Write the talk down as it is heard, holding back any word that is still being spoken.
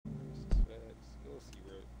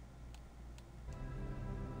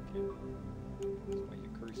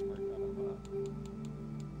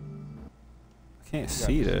Can't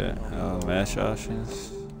see that. Match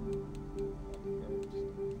options.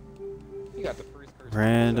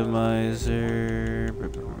 Randomizer.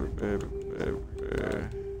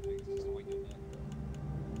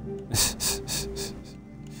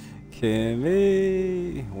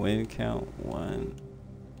 Kimmy. Win count 1.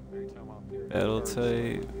 Battle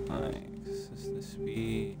type. Like, system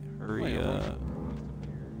speed. Hurry up.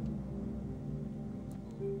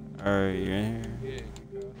 Alright, you're in here?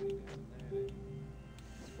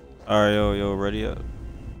 Alright, yo, ready up.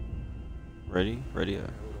 Ready? Ready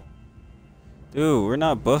up. Dude, we're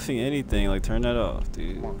not buffing anything. Like, turn that off,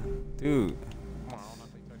 dude. Dude.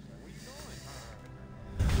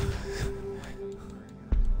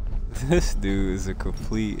 This dude is a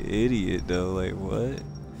complete idiot, though. Like, what?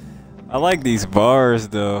 I like these bars,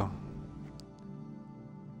 though.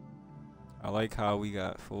 I like how we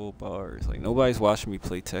got full bars. Like, nobody's watching me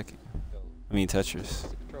play Tetris.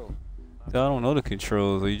 Dude, I don't know the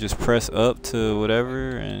controls. Like, you just press up to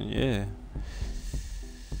whatever, and yeah.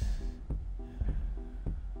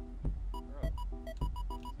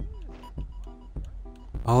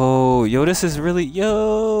 Oh, yo, this is really,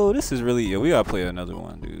 yo, we gotta play another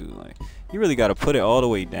one, dude. Like, you really gotta put it all the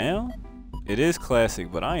way down. It is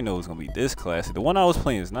classic, but I didn't know it was gonna be this classic. The one I was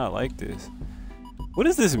playing is not like this. What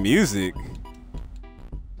is this music?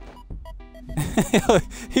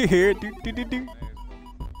 You hear it? Do, do, do, do.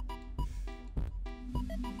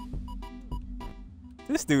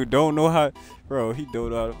 This dude don't know how, bro, he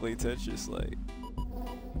don't know how to play Tetris, like.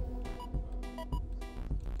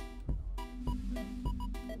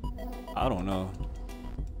 I don't know.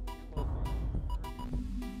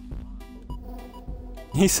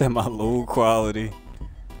 He said my low quality.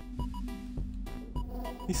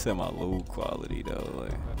 He said my low quality though,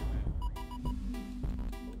 like.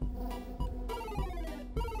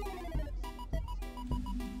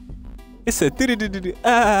 It said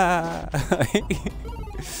ah.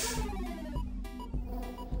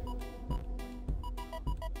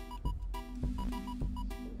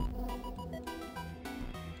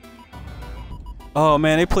 Oh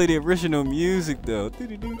man, they play the original music though. That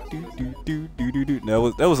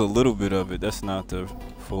was a little bit of it. That's not the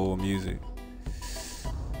full music.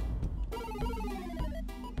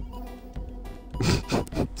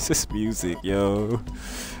 It's just music, yo.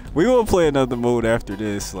 We gonna play another mode after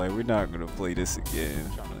this. Like, we're not gonna play this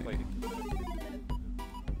again. Like,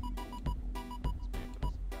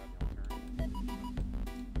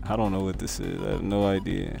 I don't know what this is. I have no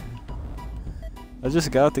idea. I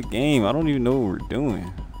just got the game. I don't even know what we're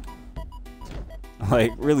doing.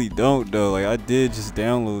 Like, really don't though. Like, I did just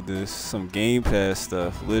download this, some Game Pass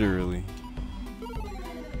stuff, literally.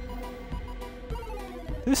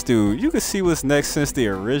 This dude, you can see what's next since the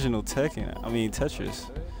original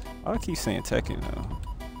Tetris. I keep saying Tekken though.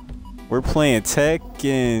 We're playing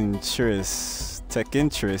Tetris.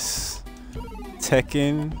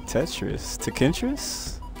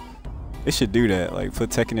 They should do that, like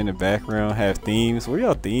put Tekken in the background, have themes. Where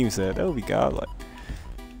y'all themes at? That would be godlike.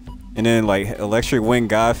 And then like Electric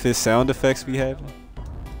Wind Godfist sound effects be having.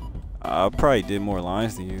 I probably did more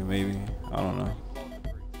lines than you, maybe. I don't know.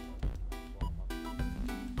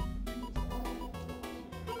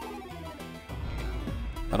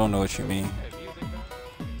 I don't know what you mean.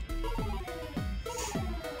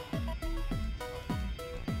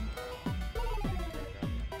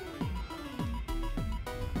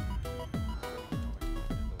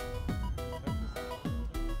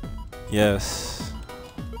 Yes.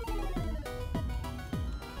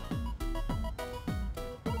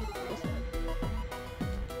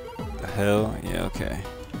 The hell? Yeah, okay.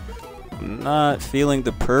 I'm not feeling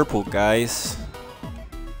the purple, guys.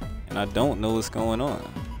 And I don't know what's going on.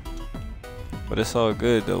 But it's all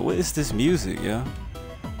good though. What is this music, yo?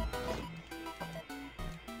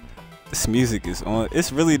 This music is on.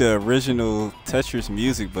 It's really the original Tetris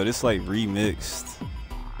music, but it's like remixed.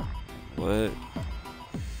 What?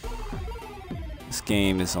 This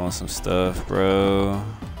game is on some stuff, bro.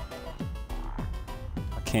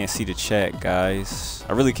 I can't see the chat, guys.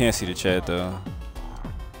 I really can't see the chat though.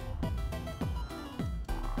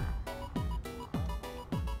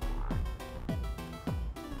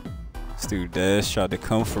 Dude, Dash tried to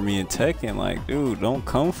come for me in Tekken. Like, dude, don't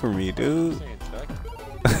come for me, dude.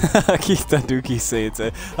 I keep saying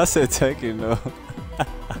Tekken. I said Tekken though.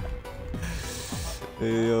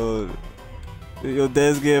 Hey, yo,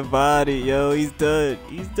 Des getting body. Yo, he's done.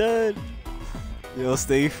 He's done. Yo,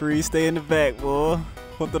 stay free. Stay in the back, boy.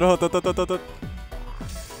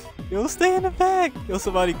 Yo, stay in the back. Yo,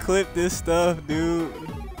 somebody clip this stuff, dude.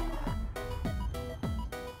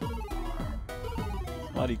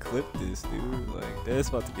 Somebody clip this, dude. Like, that's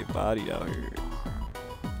about to get bodied out here.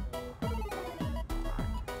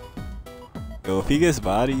 Yo, if he gets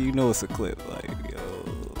body, you know it's a clip. Like,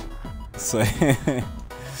 yo. It's like,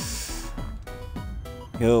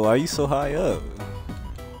 yo, why you so high up?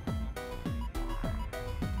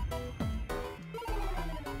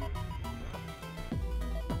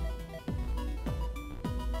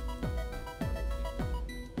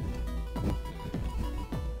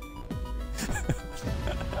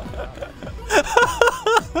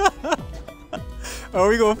 Oh,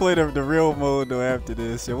 we gonna play the real mode though after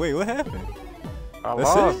this. Yo, wait, what happened? I That's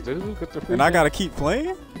lost, it? dude. Get the free And I gotta keep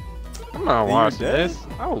playing? I'm not you watching dead? this.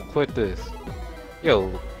 I will quit this.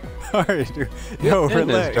 Yo. Alright, dude. Yo, end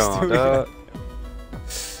this relax, John, dude. dog.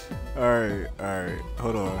 Alright.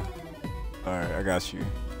 Hold on. Alright, I got you.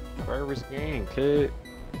 First game, kid.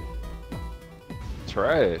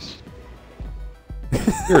 Trash.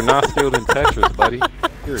 You're not skilled in Tetris, buddy.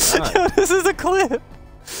 You're not. Yo, this is a clip.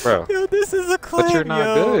 Bro. Yo, this is a clip. But you're not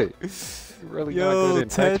yo. good. You're really not good in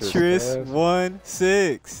Tetris.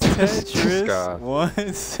 1-6. Tetris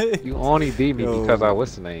 1-6. You only beat me because I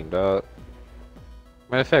what's the name, dog.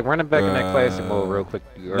 Matter of fact, running back in that classic mode real quick.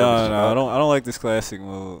 No, I don't like this classic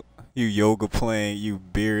mode. You yoga playing, you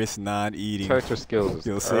beerus non-eating. Tetris skills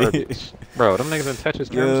You'll is see. garbage. Bro, them niggas in Tetris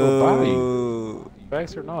games will body you.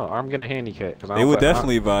 Facts or not? I'm getting a handicap. They would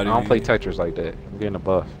definitely body I don't me. play Tetris like that. I'm getting a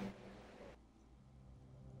buff.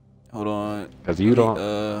 Hold on. Cause you don't,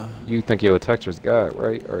 you think you're a Tetris god,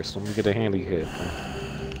 right? Or so you get a handicap.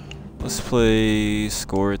 Let's play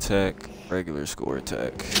score attack, regular score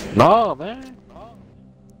attack. No, man.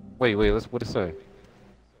 Wait, what it say?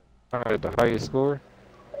 Alright, the highest score?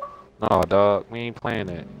 No, dog, we ain't playing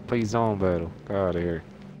that. Play zone battle. Get out of here.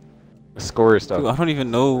 The score stuff. Dude, I don't even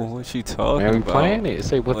know what you talking man, we about. playing it. It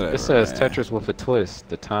says man. Tetris with a twist.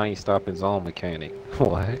 The time stop and zone mechanic.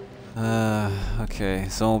 What? Okay,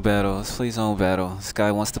 zone battle. Let's play zone battle. This guy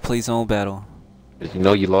wants to play zone battle. You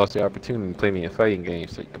know you lost the opportunity to play me in fighting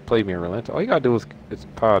games, so you can play me in Relento. All you gotta do is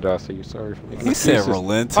apologize, say you're sorry for me. He said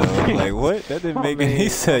Rolento. Like what? That didn't make any. He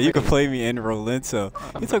said you can play me in Rolento.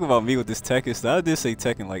 You talking about me with this Tekken stuff? I did say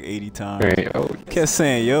Tekken like 80 times. Man, oh, Kept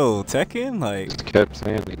saying yo Tekken like. just kept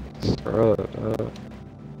saying it. I'm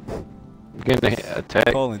getting the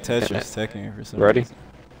attack. Calling Tetris Tekken for some Ready? reason.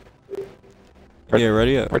 Yeah,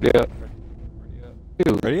 ready up. Ready up.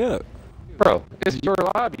 Dude, Ready up. bro, it's your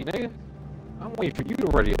lobby, nigga. I'm waiting for you to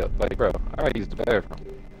ready up. Like, bro, I gotta use the bathroom.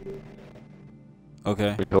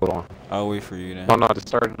 Okay. Wait, hold on. I'll wait for you then. No, to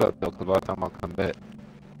start it up though, because by the time I come back,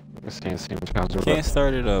 I'm saying same times. Can't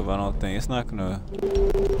start it up. I don't think it's not gonna.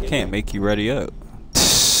 Can't make you ready up.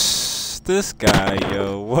 This guy,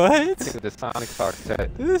 yo, what? The Sonic Fox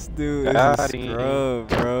tag. This dude is a scrub,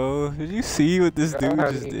 bro. Did you see what this dude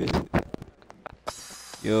just did?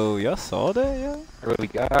 Yo, y'all saw that, yo? Really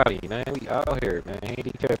got him, man. We out here, man.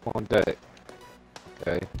 Handicap on deck.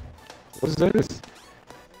 Okay. What's this?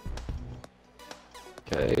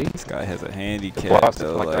 Okay. This guy has a handicap,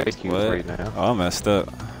 though. Like, what? Right now. Oh, I messed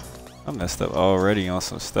up. I messed up already on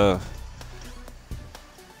some stuff.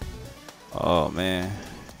 Oh, man.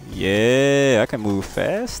 Yeah, I can move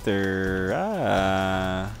faster.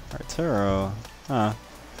 Arturo. Huh.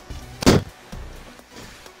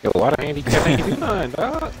 Yo, why the handicap ain't do nothing,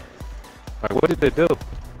 dog? Like, what did they do?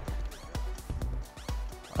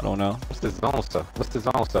 I don't know. What's the zone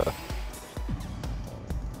stuff?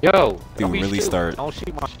 Yo, Dude, really start. Don't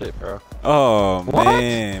shoot my shit, bro. Oh, what?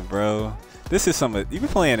 man, bro. This is some. You be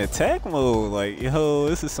playing attack mode. Like, yo,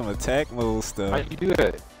 this is some attack mode stuff. How you do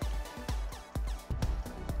that?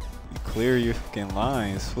 Clear your fucking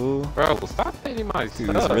lines, fool. Bro, stop hitting my Dude,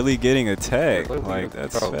 stuff. he's really getting attacked. Bro, Like,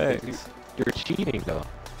 that's facts. You're cheating, though.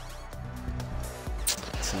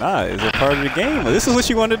 It's not. It's a part of the game. This is what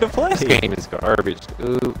you wanted to play. This game is garbage,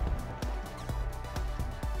 dude.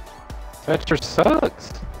 Tetris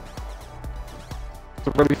sucks. It's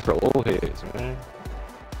really for old heads, man.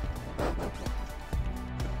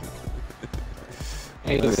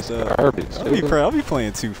 Hey, it's garbage, dude. I'll be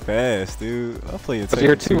playing too fast, dude. I'll play it too fast.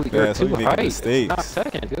 You're too making hype. mistakes. It's not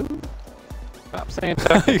second, dude. Stop saying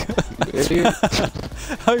second, you idiot.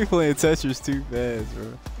 I'll be playing Tetris too fast,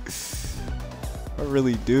 bro. I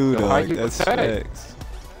really do, though. Like, that's facts.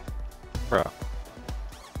 Bro.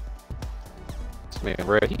 This man,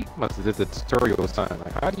 bro, he must have did the tutorial or something.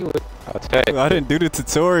 Like, how do you attack? I didn't do the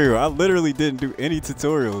tutorial. I literally didn't do any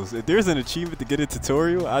tutorials. If there's an achievement to get a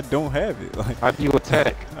tutorial, I don't have it. Like, how do you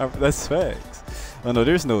attack? That's facts. Oh no,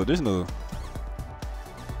 there's no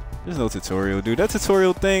tutorial, dude. That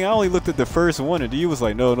tutorial thing, I only looked at the first one, and you was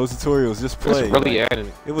like, no tutorials, just play. It's really like,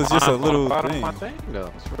 adding. It was just a little thing. thing.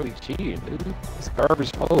 Though. It's really cheating, dude. It's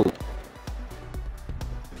garbage mode.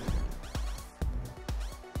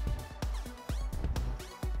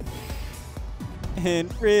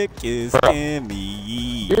 And Rick is Bro,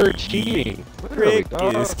 Kimmy. you're cheating. Literally, Rick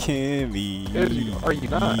dog. is Kimmy. Are you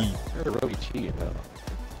not? You're really cheating, though.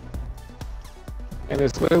 And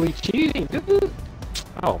it's literally cheating, dude.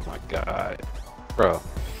 Oh my god. Bro.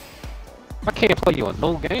 I can't play you on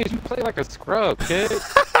no games. You play like a scrub, kid.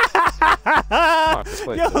 Come on, just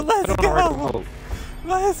play, Yo, dude. let's Put it on regular go. mode.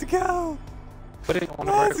 Let's go. Put it on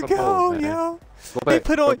the Let's regular go, mode, man. yo. Go back, He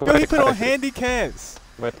put on, go yo, he back put to on Tetris. handicaps.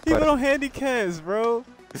 Go back to He put Tetris. on handicaps, bro.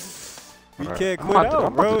 We Alright. can't quit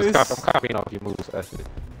out, bro. I'm It's copying off your moves, that shit.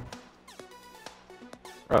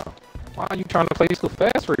 Bro, why are you trying to play so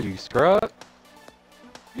fast for you, scrub?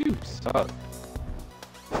 You suck.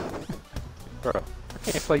 Bro,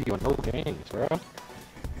 I can't play you in no games, bro.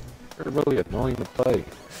 You're really annoying to play.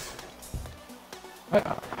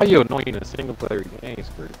 How you annoying in single player games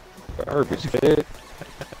for garbage, kid?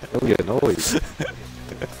 Really annoyed.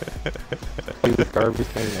 Play this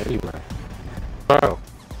garbage game anyway. Bro.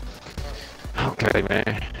 Okay,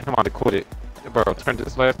 man. I'm about to quit it. Bro, turn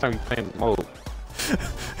this last time you playing this mode.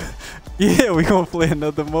 yeah, we gonna play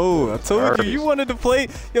another mode. I told Garbage. you wanted to play.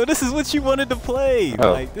 Yo, this is what you wanted to play.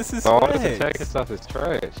 Oh, Like, this is all this facts. attacking stuff is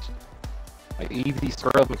trash. Like easy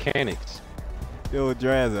scrub mechanics. Yo,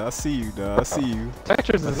 Drazza, I see you, dog. I see you.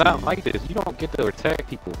 Tetris is not like this. You don't get to attack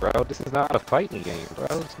people, bro. This is not a fighting game, bro.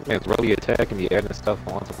 This man's really attacking me, adding stuff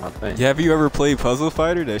onto my thing. Yeah, have you ever played Puzzle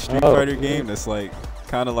Fighter? That Street Oh, Fighter dude. game that's like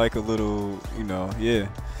kind of like a little, you know, yeah.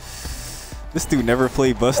 This dude never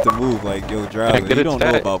played Bust a Move like Yo Drazza. get You don't know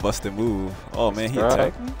attacked. about Bust a Move. Oh man, he Right.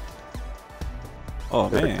 attacked me. Oh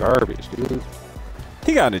They're man, garbage, dude.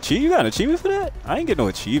 he got an achievement. You got an achievement for that? I ain't get no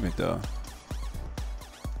achievement though.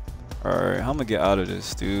 All right, I'm gonna get out of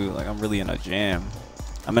this, dude. Like I'm really in a jam.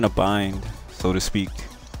 I'm in a bind, so to speak.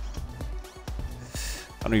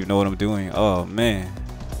 I don't even know what I'm doing. Oh man,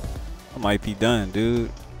 I might be done,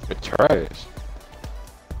 dude. You're trash.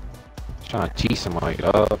 Trying to cheat somebody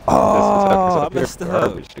up. Oh, I This messed is up.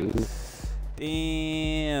 garbage, dude.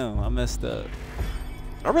 Damn, I messed up.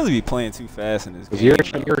 I really be playing too fast in this game.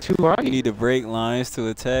 You're too right. You need to break lines to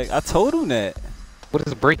attack. I told him that. What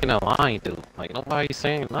does breaking a line do? Like, nobody's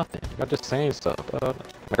saying nothing. You're just saying stuff, dog.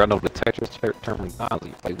 Like, I know the Tetris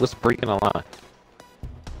terminology. Like, what's breaking a line?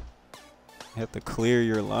 You have to clear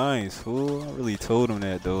your lines, fool. I really told him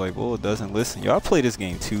that, though. Like, bull doesn't listen. Yo, I play this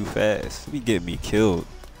game too fast. He be getting me killed.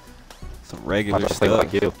 Some regular I play stuff.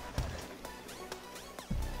 like you.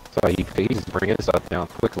 So he's bringing stuff down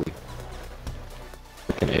quickly.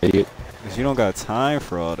 Freaking idiot. Cause you don't got time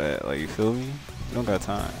for all that. Like, you feel me? You don't got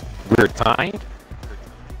time. We're timed?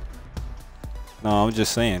 No, I'm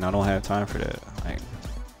just saying. I don't have time for that. Like,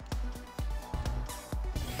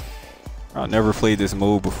 I never played this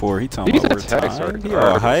mode before. He talking These about we're attacks are timed. He all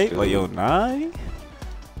garbage, hype. dude. Like, yo, 9?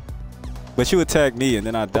 But you attacked me and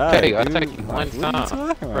then I died. Hey, I dude. attacked you one Like, what are you time.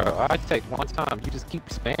 talking about? Bro, I attacked one time. You just keep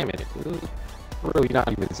spamming it, dude. You're really not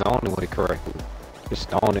even zoning with it correctly. Just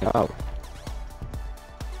throwing it out.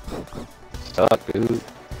 Suck, dude. This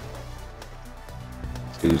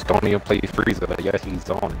dude's don't even play Freezer, but yes, he's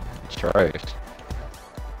zoning. He's trash.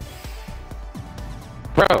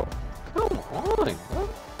 Bro, come on, bro.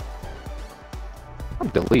 I'm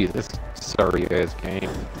deleting this sorry ass game.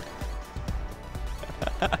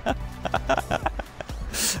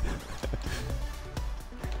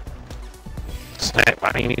 Snap,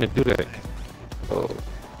 I didn't even do that. Oh.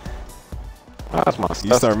 That's my stuff.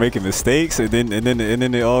 You start making mistakes and then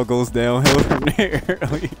it all goes downhill from there.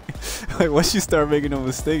 like once you start making no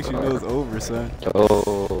mistakes, you know it's over, son.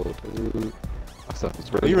 Oh, dude. My stuff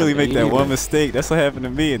is really You really make that one uneven. mistake. That's what happened to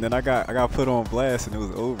me, and then I got put on blast and it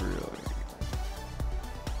was over. Like,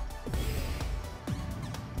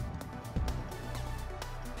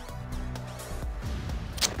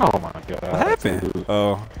 Oh my god. what happened? Dude.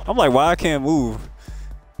 Oh, I'm like, why I can't move?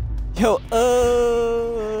 Yo,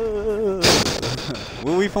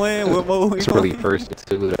 what we playing? What mode we It's really playing? first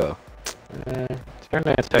too though. Turn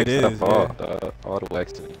that text It stuff is, off, auto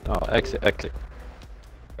exit. No, exit. Get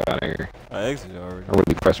out of here. I exited already. I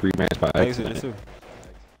really press rematch by I exited accident. too.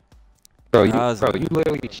 Bro, you Drazza.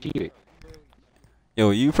 literally cheated. Yo,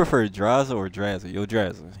 you prefer Drazza or Drazza? Yo,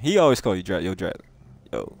 Drazza. He always call you Drazza. Yo,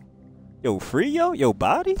 Drazza. Yo, free yo? Yo,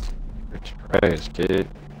 body? You're trash, kid.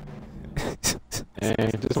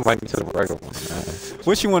 Man, just invite me to the regular one, man.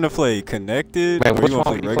 What you want to play? Connected? Man, or which you want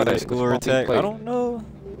one to we play play? regular Which score one we attack? play? I don't know.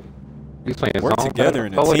 You playing Work zone together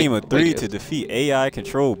in a battle? team of 3 Wait, to defeat AI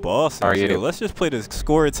controlled bosses. Alright, yeah. Yo, let's just play the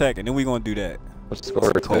score attack and then we gonna do that. What's the score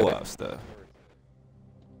Some attack? co-op stuff.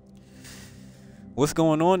 What's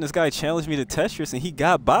going on? This guy challenged me to Tetris and he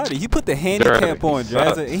got body. He put the handicap on he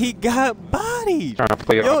sucks. Drazza and he got body. bodied. Trying to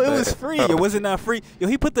play Yo, off it that. was free. Yo, was it not free? Yo,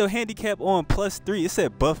 he put the handicap on +3. It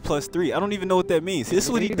said buff +3. I don't even know what that means. This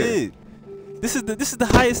is what he did. This is the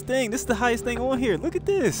highest thing. This is the highest thing on here. Look at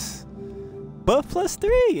this. Buff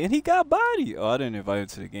 +3, and he got bodied. Oh, I didn't invite him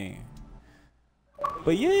to the game.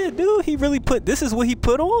 But yeah, dude, he really put. This is what he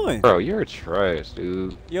put on. Bro, you're trash,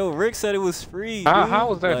 dude. Yo, Rick said it was free. How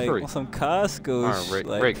was that like, free? On some Costco. All right, Rick.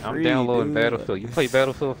 Like, Rick, I'm free, downloading dude. Battlefield. You play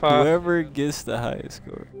Battlefield 5? Whoever gets the highest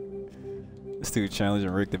score. This dude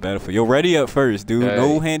challenging Rick to Battlefield. Yo, ready up first, dude. Hey.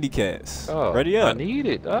 No handicaps. Oh, ready up. I need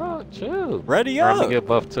it. Oh, chill. Ready All right, up. I'm gonna get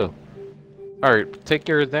buff too. All right, take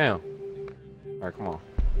yours down. All right, come on.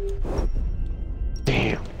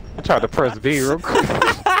 Damn. I tried to press B real quick.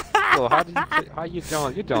 Yo, how you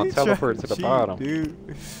doing? You're doing teleport to the cheat, bottom. Dude.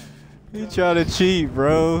 He trying to cheat,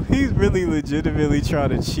 bro. He's really legitimately trying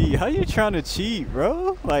to cheat. How you trying to cheat,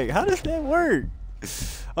 bro? Like, how does that work?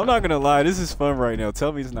 I'm not gonna lie, this is fun right now.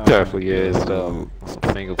 Tell me it's not. Definitely fun. is some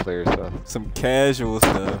single player stuff. Some casual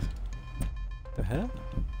stuff. The hell?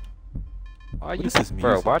 Why What is this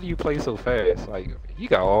music? Why do you play so fast? Like, you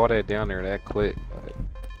got all that down there that quick. Like,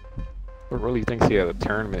 who really thinks he had a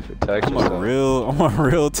tournament for Tetris? I'm a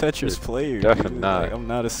real Tetris player. Definitely dude. not. Like, I'm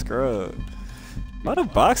not a scrub. Why the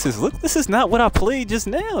boxes look? This is not what I played just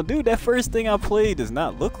now, dude. That first thing I played does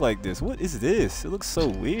not look like this. What is this? It looks so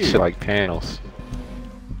weird. Shit like panels.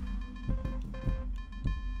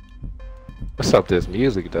 What's up this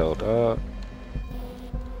music though, dog?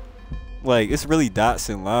 Like, it's really dots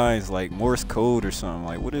and lines, like Morse code or something.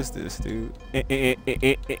 Like, what is this, dude? I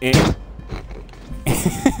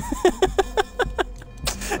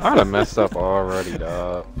done messed up already,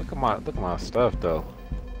 dog. Look at my stuff though.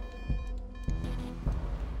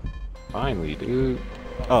 Finally, dude.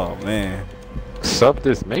 Oh man. Sup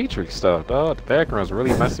this Matrix stuff, dog. The background's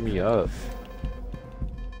really messing me up.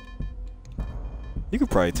 You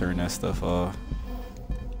could probably turn that stuff off.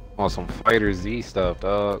 On some Fighter Z stuff,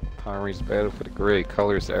 dog. Power Rangers Battle for the Grid,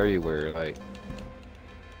 colors everywhere, like.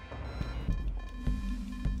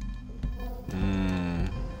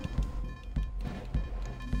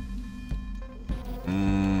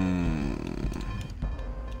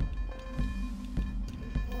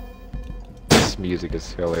 This music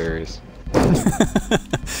is hilarious.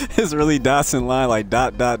 It's really dots and line, like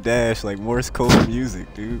dot dot dash, like Morse code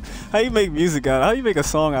music, dude. How you make music out? How you make a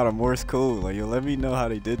song out of Morse code? Like, yo, let me know how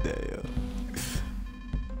they did that, yo.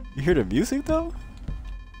 You hear the music though?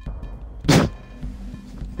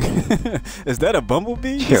 Is that a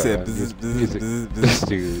bumblebee? He said, bzz, bzz, music. bzz, bzz. This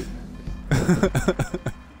dude.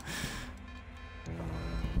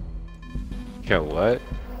 Yo, what?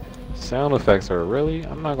 Sound effects are really?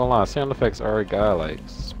 I'm not gonna lie, sound effects are a guy like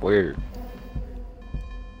weird.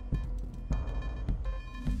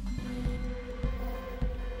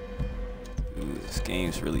 Ooh, this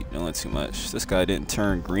game's really doing too much. This guy didn't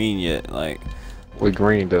turn green yet. Like, What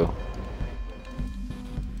green though?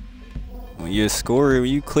 when you score, when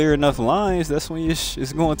you clear enough lines, that's when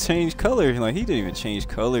it's going to change color. Like, he didn't even change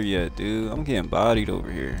color yet, dude. I'm getting bodied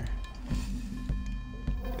over here.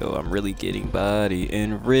 Yo, I'm really getting bodied.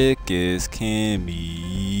 And Rick is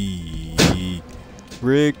Kimmy.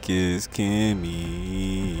 Rick is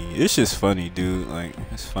Kimmy. It's just funny, dude. Like,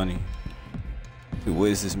 it's funny. Dude, what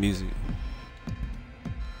is this music?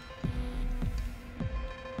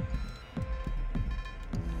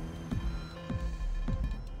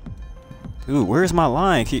 Dude, where's my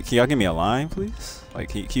line? Can y'all give me a line, please? Like,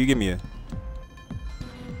 can you give me a...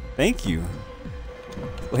 Thank you.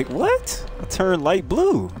 Like, what? I turned light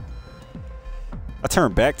blue. I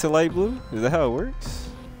turned back to light blue? Is that how it works?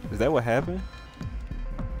 Is that what happened?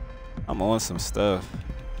 I'm on some stuff.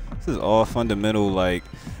 This is all fundamental, like...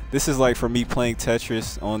 This is like for me playing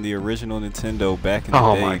Tetris on the original Nintendo back in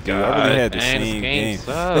the day, my dude. God. I really had the Man, this same game game.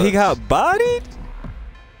 sucks. But he got bodied?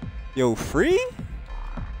 Yo, free?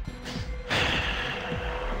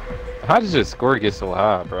 How did your score get so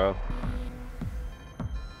high, bro?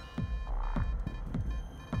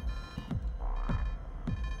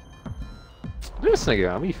 This nigga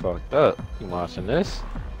got me fucked up. You watching this?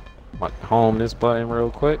 Might home this button real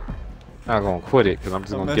quick. Not gonna quit it because I'm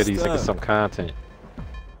just gonna get these niggas some content.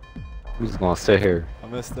 We just gonna sit here. I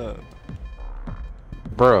messed up.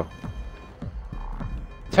 Bro.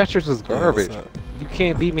 Tetris is Yeah, garbage. what's up? You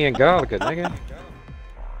can't beat me in Galaga, nigga.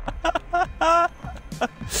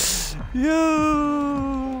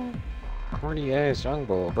 Yo. Corny ass young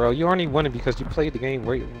boy, bro. You only won it because you played the game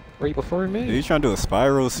right before me. Are you trying to do a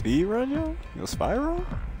spiral speed run, yo? Yo, spiral?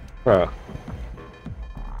 Bro.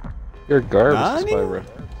 You're garbage, Nani? Spyro.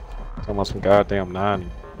 Talking about some goddamn 90.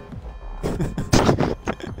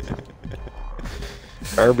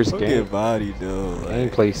 Garbage Don't game. get bodied though.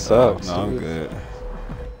 Like, Gameplay sucks. no, I'm dude. good.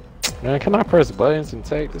 Man, can I press buttons and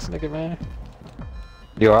take this nigga, man?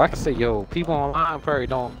 Yo, I can say, yo, people online probably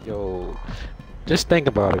don't, yo, just think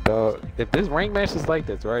about it, dog. If this rank match is like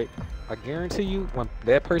this, right? I guarantee you, when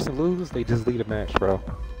that person loses, they just leave the match, bro.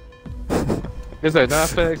 Is that not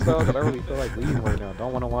facts, dog? I really feel like leaving right now.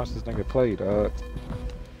 Don't want to watch this nigga play, dog.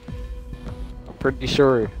 I'm pretty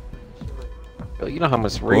sure. Yo, you know how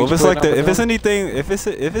much rage. Well, if it's like that, if it's them? anything, if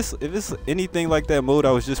it's anything like that mode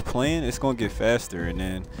I was just playing, it's gonna get faster, and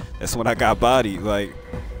then that's when I got bodied. Like,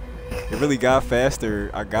 it really got faster.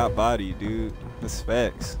 I got bodied, dude. That's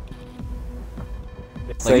facts.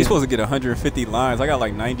 Like, you're supposed to get 150 lines. I got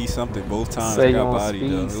like 90 something both times. I got bodied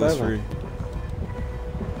though. It was free.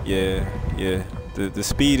 Yeah. The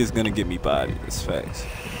speed is gonna get me bodied. It's facts.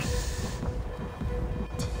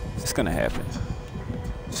 It's gonna happen.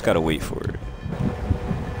 Just gotta wait for it.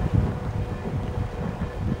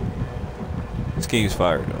 This game's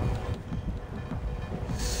fire though.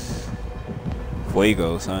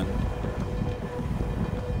 Fuego, son.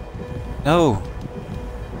 No.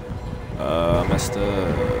 Messed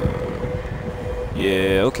up.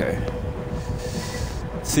 Yeah, okay.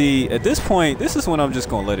 See, at this point, this is when I'm just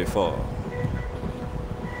gonna let it fall.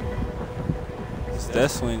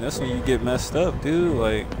 That's when you get messed up, dude.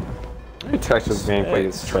 Like, Tetris gameplay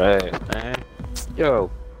is trash, man. Yo,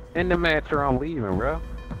 in the match or I'm leaving, bro.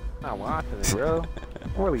 I'm not watching it, bro.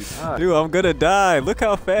 I'm really not. Dude, I'm gonna die. Look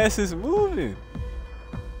how fast it's moving.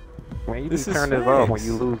 Man, you just turn this off when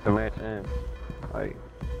you lose the match ends. Like,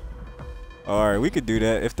 alright, we could do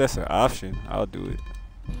that. If that's an option, I'll do it.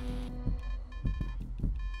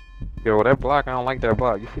 yo, that block, I don't like that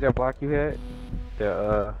block. You see that block you had?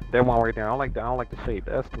 That one right there. I don't like the shape.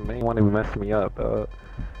 That's the main one that be messing me up. This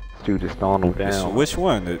dude just throwing them down. Which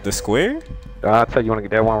one? The square? I'll tell you, wanna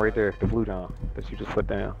get that one right there, the blue down that you just put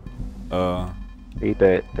down. Eat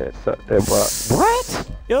that block.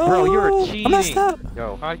 What? Yo, bro, you're cheating. I messed up.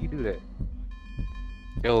 Yo, how do you do that?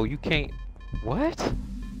 Yo, you can't. What?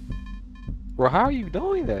 Bro, how are you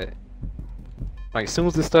doing that? Like, as soon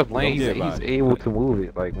as this stuff lands, he's able to move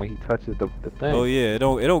it. Like when he touches the thing. Oh yeah, it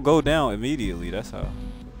don't go down immediately. That's how.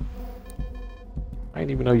 I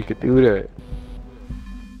didn't even know you could do that.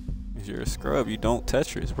 You're a scrub. You don't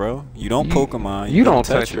Tetris, bro. You don't Pokemon. You don't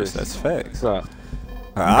Tetris. That's facts.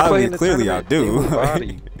 Clearly I do.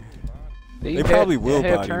 They probably will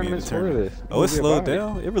body me in the tournament. Oh, it slowed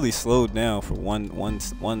down. It really slowed down for one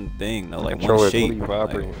thing though, like one shape. Really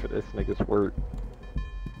vibrating for this nigga's work.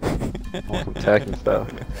 On some tech and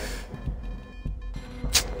stuff.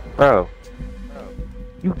 Bro.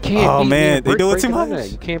 You can't beat me in they do it too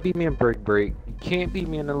much. You can't beat me in break. You can't beat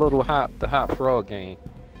me in the hop frog game.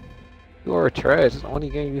 You are trash. It's the only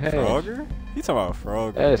game you have. Frogger? You talking about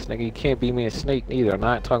Frogger? Yes, nigga. You can't beat me in Snake neither. I'm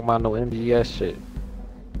not talking about no MGS shit.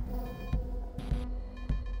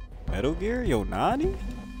 Metal Gear? Yo, Nani?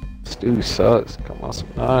 This dude sucks. Come on, some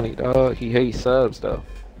Nani, dog. He hates subs, though.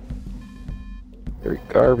 Very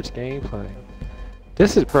garbage gameplay.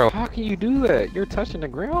 This is, bro, how can you do that? You're touching the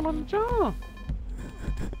ground on the jump.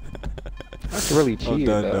 That's really cheating,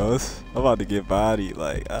 though. I'm about to get bodied,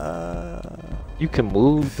 like, You can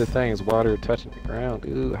move the things while they're touching the ground,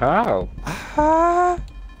 dude. How? I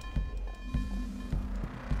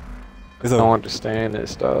don't understand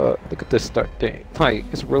this, dog. Look at this start thing. Like,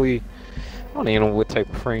 it's really... I don't even know what type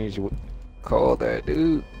of frames you would call that,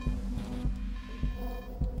 dude.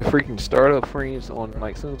 The freaking startup frames on,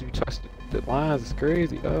 like, as soon as you touch the lines, it's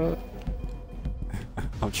crazy, dog.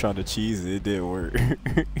 I'm trying to cheese it. It didn't work.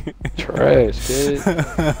 Trash, kid.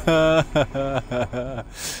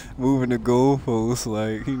 Moving the goalposts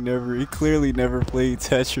like he clearly never played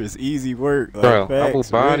Tetris. Easy work, like, bro. facts, I will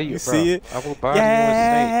body you. See it? I will body you a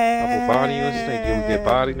snake. I will body you a snake. You will get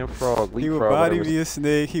bodied in frog. He would body me a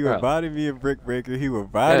snake. He would body me a brick breaker. He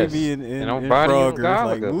would body me in Frogger.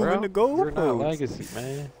 Like moving the goalposts. You're not legacy,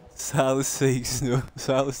 man. Solid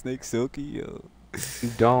Snake Silky, yo. You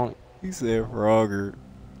don't. He said Frogger.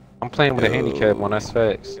 I'm playing with a handicap one, that's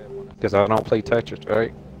facts. Because I don't play Tetris,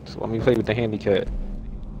 right? So let me play with the handicap.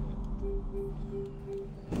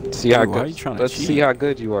 See how good. Let's see how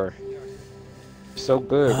good you are. So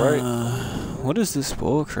good, right? What is this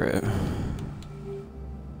bullcrap?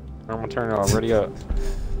 I'm gonna turn it already up.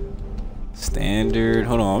 Standard.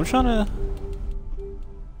 Hold on, I'm trying to.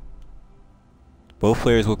 Both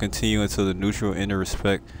players will continue until the natural end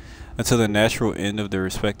of their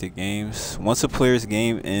respective games. Once a player's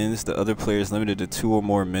game ends, the other player is limited to 2 or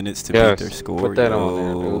more minutes to beat their score. Put that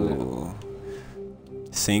on there,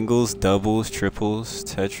 Singles, doubles, triples,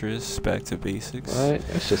 Tetris, back to basics. What?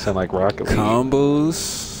 That shit sound like Rocket League.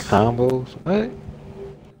 Combos. What?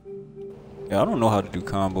 Yeah, I don't know how to do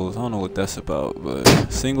combos. I don't know what that's about, but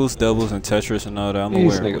singles, doubles, and Tetris and all that. I'm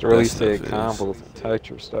These aware of niggas what really that said stuff is. combos and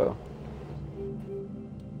Tetris though.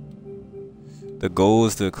 The goal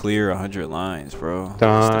is to clear 100 lines, bro.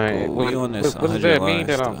 That's the Dang. goal. We on this What does 100 that mean? lines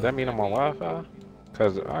That stuff. that mean I'm on Wi-Fi?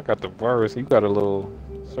 Cause I got the virus. You got a little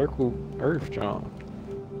circle Earth, John.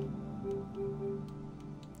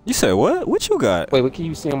 You said what? What you got? Wait, what can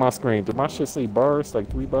you see on my screen? Did my shit say bars? Like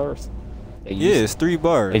 3 bars? And Yeah, it's 3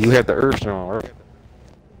 bars. And you had the Earth, John, right?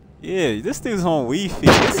 Yeah, this dude's on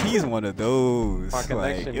Wi-Fi. He's one of those. My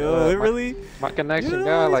connection, like, yo, it really? My connection Yo,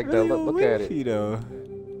 guy it's like really that. on Look at it. Wi-Fi, though.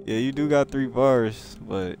 Yeah, you do got 3 bars,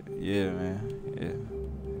 but yeah, man. Yeah.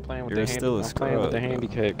 Playing with You're the still a I'm playing with the scrub,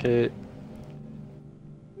 handicap kid.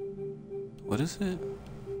 What is it?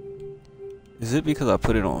 Is it because I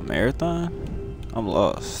put it on marathon? I'm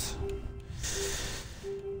lost.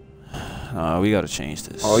 We gotta change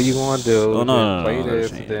this. All you gonna do Oh, no, play no,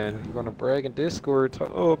 this, change and then you're gonna brag in Discord.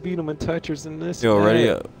 Oh, beat him in Tetris and this. Yo, and ready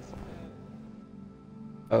that. up.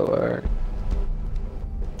 Oh, alright.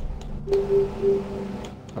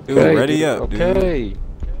 Dude, ready up, dude. Okay.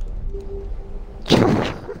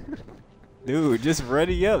 Dude, just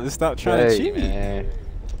ready up and stop trying to cheat. Man.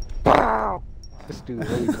 Wow. This dude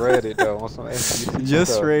really bred it though on some SWPxPhillyx215.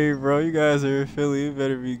 Just Ray, bro. You guys are in Philly. It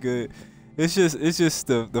better be good. It's just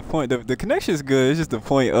the point. The connection's good. It's just the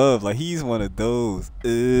point of like he's one of those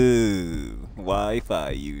Wi-Fi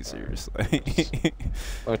users.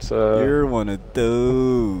 What's You're one of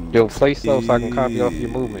those. Yo, play slow so I can copy off your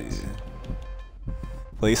movements.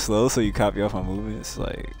 Play slow so you copy off my movements,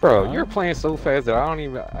 like. Bro, you're playing so fast that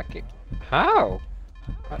I can't. How?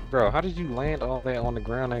 Bro, how did you land all that on the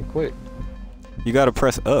ground that quick? You gotta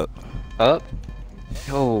press up. Up?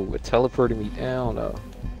 Yo, it teleported me down though.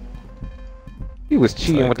 He was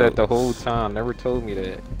cheating with that the whole time. Never told me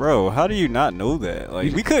that. Bro, how do you not know that?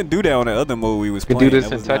 Like, we couldn't do that on the other mode we was playing. playing. You could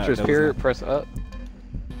do this in Tetris, period. Press up.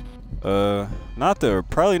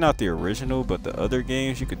 Probably not the original, but the other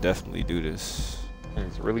games you could definitely do this.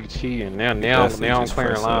 It's really cheating. Now I'm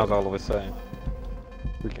clearing lines all of a sudden.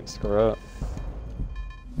 Freaking screw up.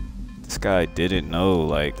 This guy didn't know,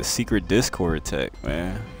 like, the secret Discord tech,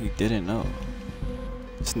 man. He didn't know.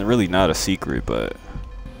 It's really not a secret, but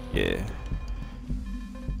yeah.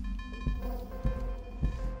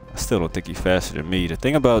 I still don't think he's faster than me. The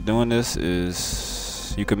thing about doing this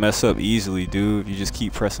is you can mess up easily, dude, if you just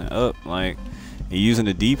keep pressing up. Like, and using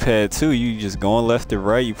the D-pad too, you just going left and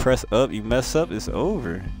right, you press up, you mess up, it's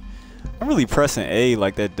over. I'm really pressing A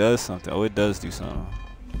like that does something. Oh, it does do something.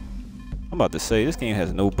 I'm about to say, this game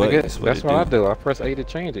has no buttons. That's what I do. I press A to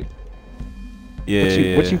change it.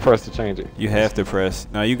 Yeah, what you press to change it? You have to press.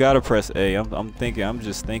 No, you gotta press A. I'm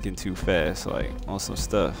just thinking too fast, like, on some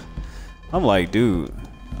stuff. I'm like, dude,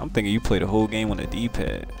 I'm thinking you play the whole game on a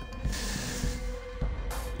D-pad.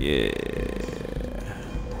 Yeah.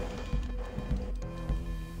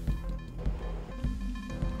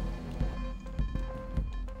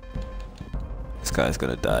 This guy's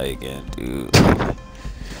gonna die again, dude.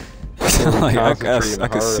 Like, I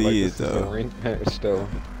can see it though. Ranked match, though.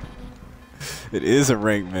 It is a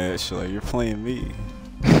ranked match. Like, you're playing me.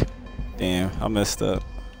 Damn, I messed up.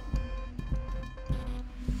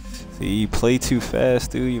 See, you play too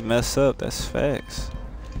fast, dude. You mess up. That's facts.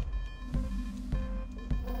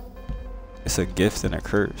 It's a gift and a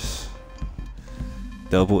curse.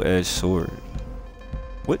 Double-edged sword.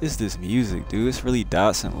 What is this music, dude? It's really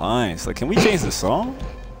dots and lines. Like, can we change the song?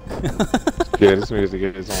 Yeah, this music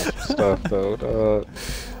is on some stuff though, dog.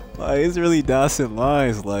 Like, it's really dots and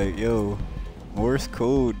lines. Like, yo, Morse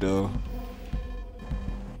code though.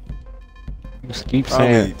 Just keep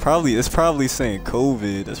saying. It's probably saying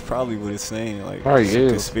COVID. That's probably what it's saying. Like,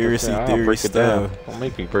 conspiracy theory stuff. Don't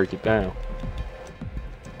make me break it down.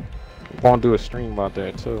 I want to do a stream about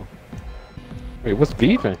that too. Wait, what's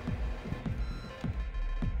beeping?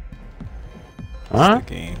 Huh?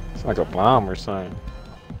 It's like a bomb or something.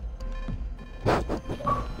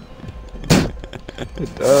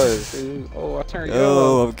 It does, dude. Oh, I turned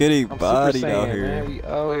yellow. Oh, I'm getting bodied out here. Man. We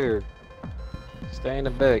out here. Stay in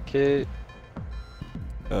the back, kid.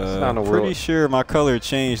 Pretty sure my color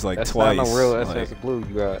changed like twice. That's not no real SS blue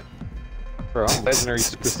you got. Bro, I'm legendary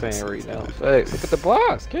Super Saiyan right now. Hey, look at the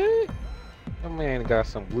blocks, kid. That man got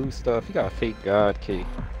some blue stuff. He got a fake God key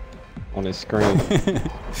on his screen.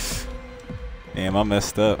 Damn, I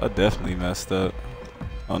messed up. I definitely messed up.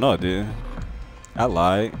 Oh no, I didn't. I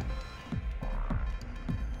lied.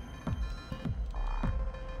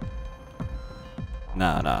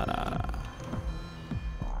 Nah.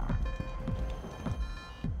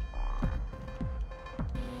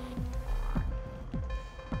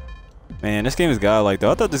 Man, this game is godlike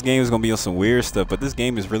though. I thought this game was gonna be on some weird stuff, but this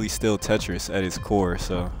game is really still Tetris at its core.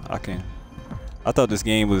 So I thought this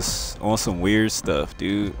game was on some weird stuff,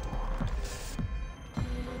 dude.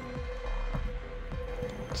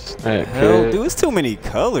 Hell, dude, it's too many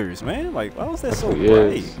colors, man. Like, why was that so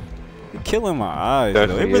bright? You're killing my eyes,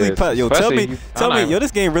 though. It really, yo, tell me, yo,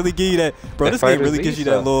 this game really give you that, bro. This game really gives you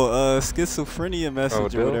that little schizophrenia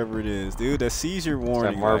message or whatever it is, dude. That seizure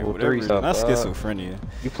warning, like, whatever it is. Not schizophrenia.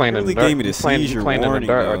 You playing in the dark? Gave me the seizure warning,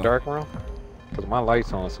 dark room? Cause my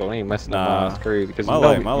light's on, so it ain't messing up my eyes crazy. Cause my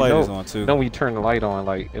light is on too. You know when you turn the light on,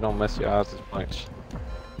 like it don't mess your eyes as much.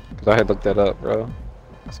 Cause I had looked that up, bro.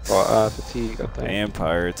 It's called eye fatigue, I think.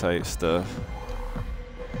 Vampire type stuff.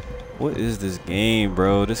 What is this game,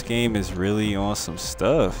 bro? This game is really on some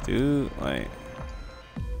stuff, dude. Like,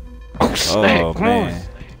 oh man,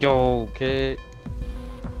 yo, kid.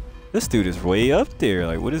 This dude is way up there.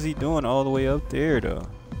 Like, what is he doing all the way up there, though?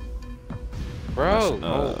 Bro,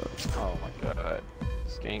 oh my god,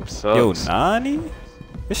 this game sucks. Yo, Nani?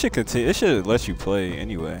 It should continue. It should let you play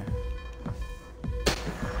anyway.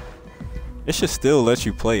 It should still let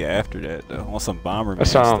you play after that, though, on some Bomberman That's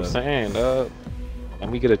stuff. all I'm saying, dog.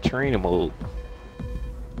 And we get a training mode.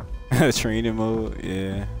 Training mode,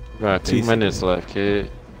 yeah. We got 2 minutes left, kid.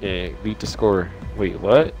 Yeah, beat the score. Wait,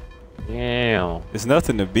 what? Damn. It's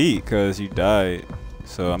nothing to beat because you died.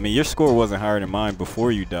 So, I mean, your score wasn't higher than mine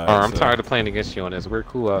before you died. Alright, I'm tired of playing against you on this. We're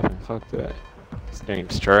cool out. Fuck that. This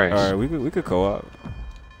game's trash. Alright, we could co-op.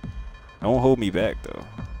 Don't hold me back, though.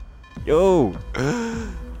 Yo!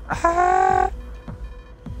 Ah!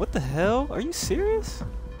 What the hell? Are you serious?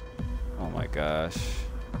 Oh my gosh.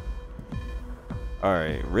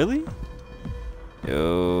 Alright, really?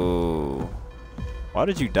 Yo. Why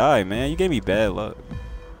did you die, man? You gave me bad luck.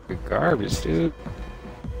 You're garbage, dude.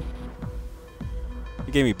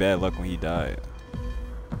 You gave me bad luck when he died.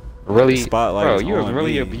 Really? Spotlight bro, was you was on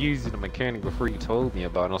really me. abusing the mechanic before you told me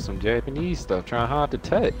about it on some Japanese stuff, trying hard to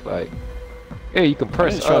tech. Like, yeah, you can I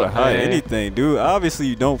press didn't try to up, hide man. anything, dude. Obviously,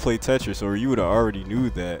 you don't play Tetris, or you would have already knew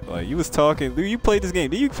that. Like, you was talking. Dude, you played this game.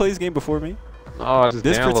 Did you play this game before me? No, I just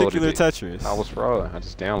This downloaded particular it. Tetris. I was fraud. I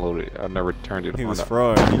just downloaded it. I never turned it on. He was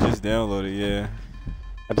fraud. He just downloaded, yeah.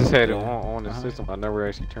 I just had it on the system. I never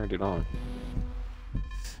actually turned it on.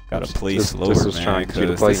 Gotta play just slower, was man, trying to get you to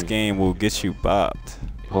because play this me. game will get you bopped.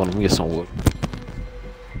 Hold on, let me get some water.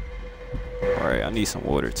 Alright, I need some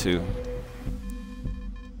water, too.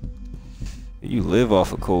 You live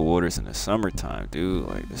off of cold waters in the summertime, dude.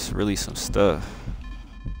 Like, it's really some stuff.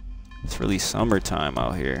 It's really summertime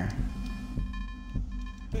out here.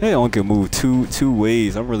 They only can move two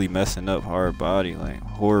ways. I'm really messing up hard body, like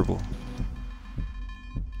horrible.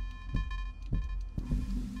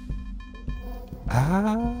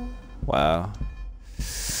 Ah, wow.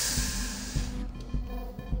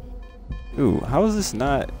 Ooh, how is this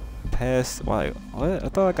not past? Like, what? I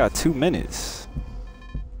thought I got 2 minutes.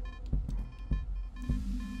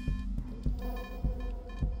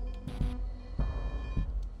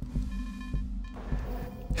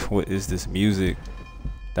 What is this music?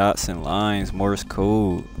 Dots and lines, Morse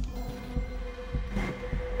code.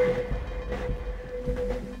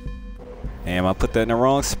 Damn, I put that in the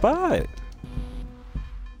wrong spot.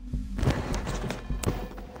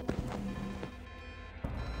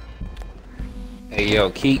 Hey yo,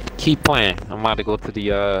 keep playing. I'm about to go to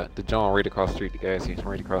the joint right across the street, the gas station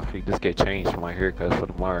right across the street. Just get changed for my haircut for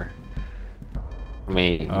tomorrow. I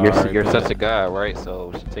mean, you're such a guy, right?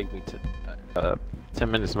 So it should take me to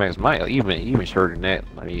 10 minutes max. Might even shorter than that.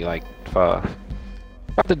 I mean, like 5.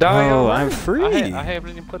 About to die. Oh, already. I'm free. I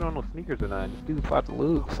haven't even put on no sneakers tonight. This dude's about to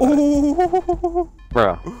lose. Ooh.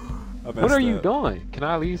 Bro, what are you doing? Can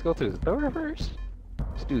I at least go to the store first?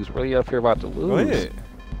 This dude's really up here about to lose. Go ahead.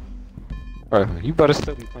 Bro, you better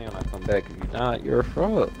still be playing when I come back. If you're not, you're a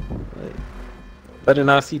fraud. Like, better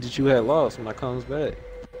not see that you had lost when I comes back.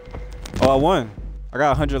 Oh, I won. I got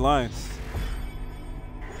 100 lines.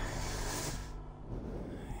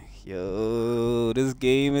 Yo, this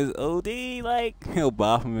game is OD. Like, he'll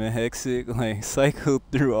bop him and Hexic. Like, cycle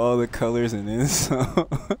through all the colors and then some.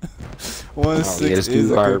 1-6 this is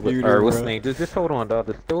dude, a computer, what's the bro. name? Just hold on, dog.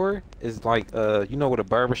 The store is like, you know what a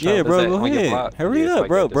barbershop is? Yeah, bro, at go on your ahead. block? Hurry Yeah, up, like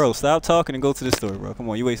bro, that. bro. Stop talking and go to the store, bro. Come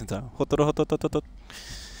on, you wasting time.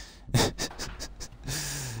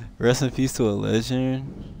 Rest in peace to a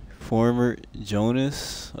legend, former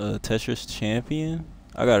Jonas, Tetris champion.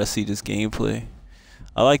 I gotta see this gameplay.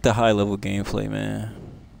 I like the high level gameplay, man.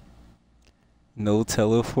 No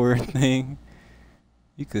teleport thing.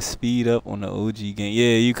 You could speed up on the OG game.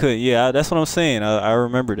 Yeah, you could. Yeah, that's what I'm saying. I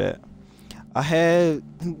remember that. I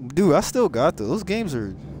had, dude. I still got those. Those games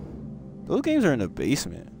are in the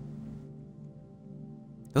basement.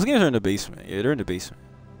 Those games are in the basement. Yeah, they're in the basement.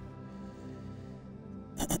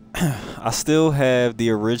 I still have the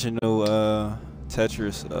original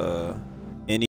Tetris